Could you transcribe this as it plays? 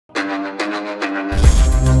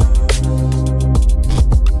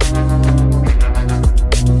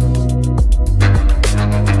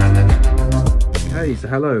So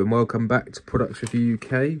hello and welcome back to Products Review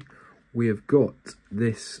UK. We have got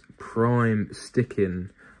this Prime stick-in.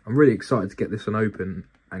 I'm really excited to get this one open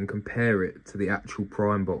and compare it to the actual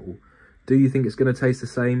Prime bottle. Do you think it's going to taste the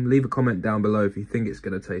same? Leave a comment down below if you think it's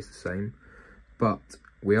going to taste the same. But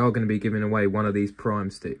we are going to be giving away one of these Prime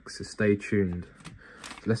sticks, so stay tuned.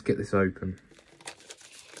 So let's get this open.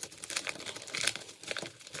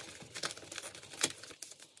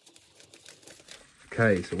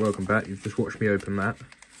 Okay, so welcome back. You've just watched me open that.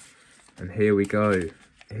 And here we go.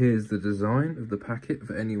 Here's the design of the packet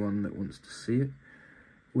for anyone that wants to see it.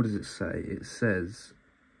 What does it say? It says,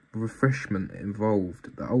 refreshment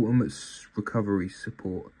involved, the ultimate recovery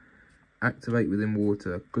support. Activate within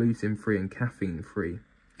water, gluten-free and caffeine-free.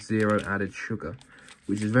 0 added sugar.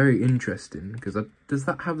 Which is very interesting, because does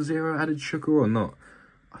that have 0 added sugar or not?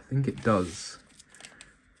 I think it does.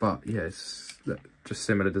 But yes, look, just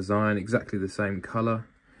similar design, exactly the same colour.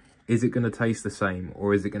 Is it going to taste the same,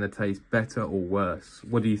 or is it going to taste better or worse?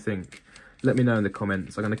 What do you think? Let me know in the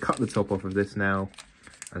comments. I'm going to cut the top off of this now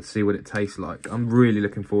and see what it tastes like. I'm really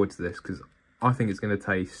looking forward to this because I think it's going to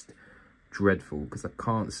taste dreadful, because I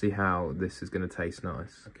can't see how this is going to taste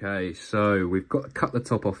nice. Okay, so we've got to cut the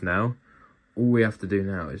top off now. All we have to do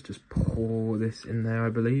now is just pour this in there, I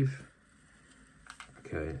believe.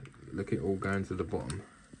 Okay, look at it all going to the bottom.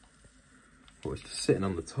 Oh, it's just sitting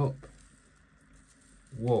on the top.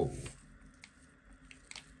 Whoa.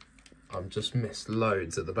 I've just missed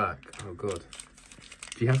loads at the back. Oh god.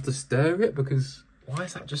 Do you have to stir it? Because why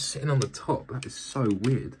is that just sitting on the top? That is so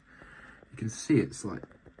weird. You can see it's like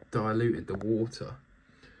diluted the water.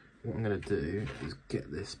 What I'm going to do is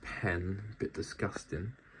get this pen, a bit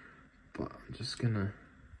disgusting, but I'm just going to...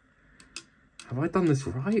 Have I done this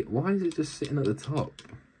right? Why is it just sitting at the top?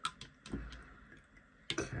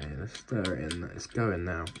 Okay, let's stir it in. It's going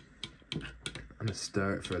now. I'm going to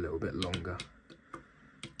stir it for a little bit longer.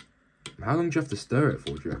 How long do you have to stir it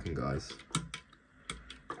for, do you reckon, guys?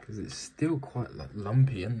 Because it's still quite like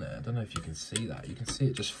lumpy in there. I don't know if you can see that. You can see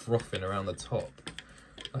it just frothing around the top.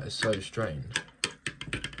 That is so strange.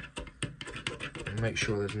 And make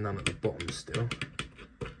sure there's none at the bottom still.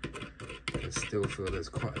 I can still feel there's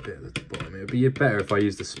quite a bit at the bottom. It would be better if I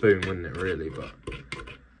used a spoon, wouldn't it, really? But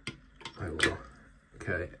oh well.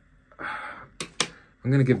 Okay. I'm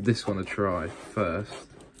going to give this one a try first.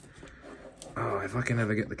 Oh, if I can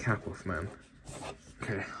ever get the cap off, man.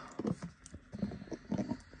 Okay.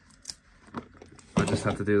 I just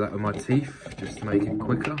have to do that with my teeth, just to make it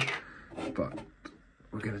quicker. But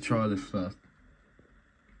we're going to try this first.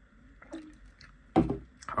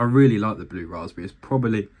 I really like the blue raspberry. It's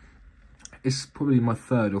probably my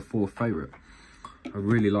 3rd or 4th favourite. I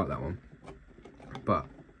really like that one. But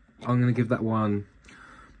I'm going to give that one...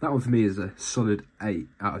 That one for me is a solid 8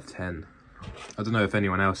 out of 10. I don't know if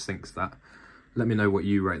anyone else thinks that. Let me know what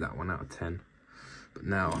you rate that one out of 10. But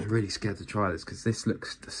now I'm really scared to try this because this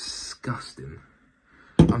looks disgusting.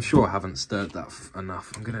 I'm sure I haven't stirred that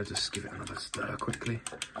enough. I'm going to just give it another stir quickly.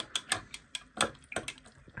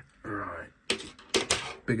 Right.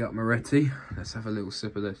 Big up Moretti. Let's have a little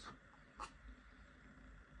sip of this.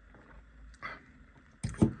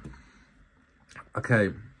 Okay.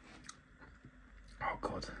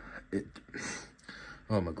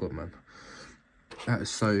 Oh my god, man, that is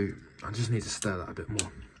so... I just need to stir that a bit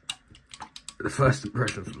more. The first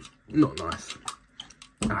impressions was not nice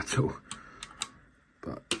at all,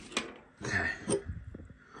 but okay,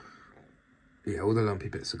 yeah, all the lumpy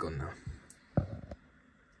bits are gone now.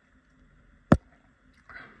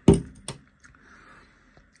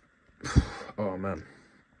 Oh man,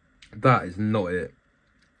 that is not it.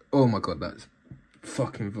 Oh my god, that's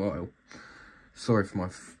fucking vile. Sorry for my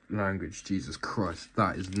language, Jesus Christ.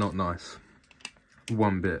 That is not nice.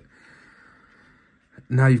 One bit.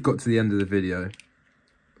 Now you've got to the end of the video.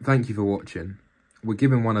 Thank you for watching. We're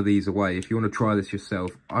giving one of these away. If you want to try this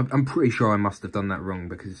yourself, I'm pretty sure I must have done that wrong,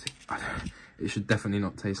 because it should definitely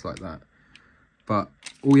not taste like that. But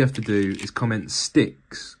all you have to do is comment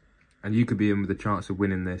sticks, and you could be in with a chance of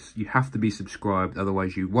winning this. You have to be subscribed,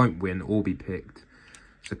 otherwise you won't win or be picked.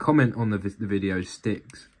 So comment on the video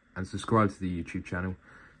sticks and subscribe to the YouTube channel.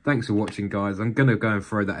 Thanks for watching, guys. I'm going to go and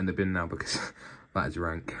throw that in the bin now because that is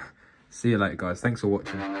rank. See you later, guys. Thanks for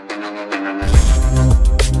watching.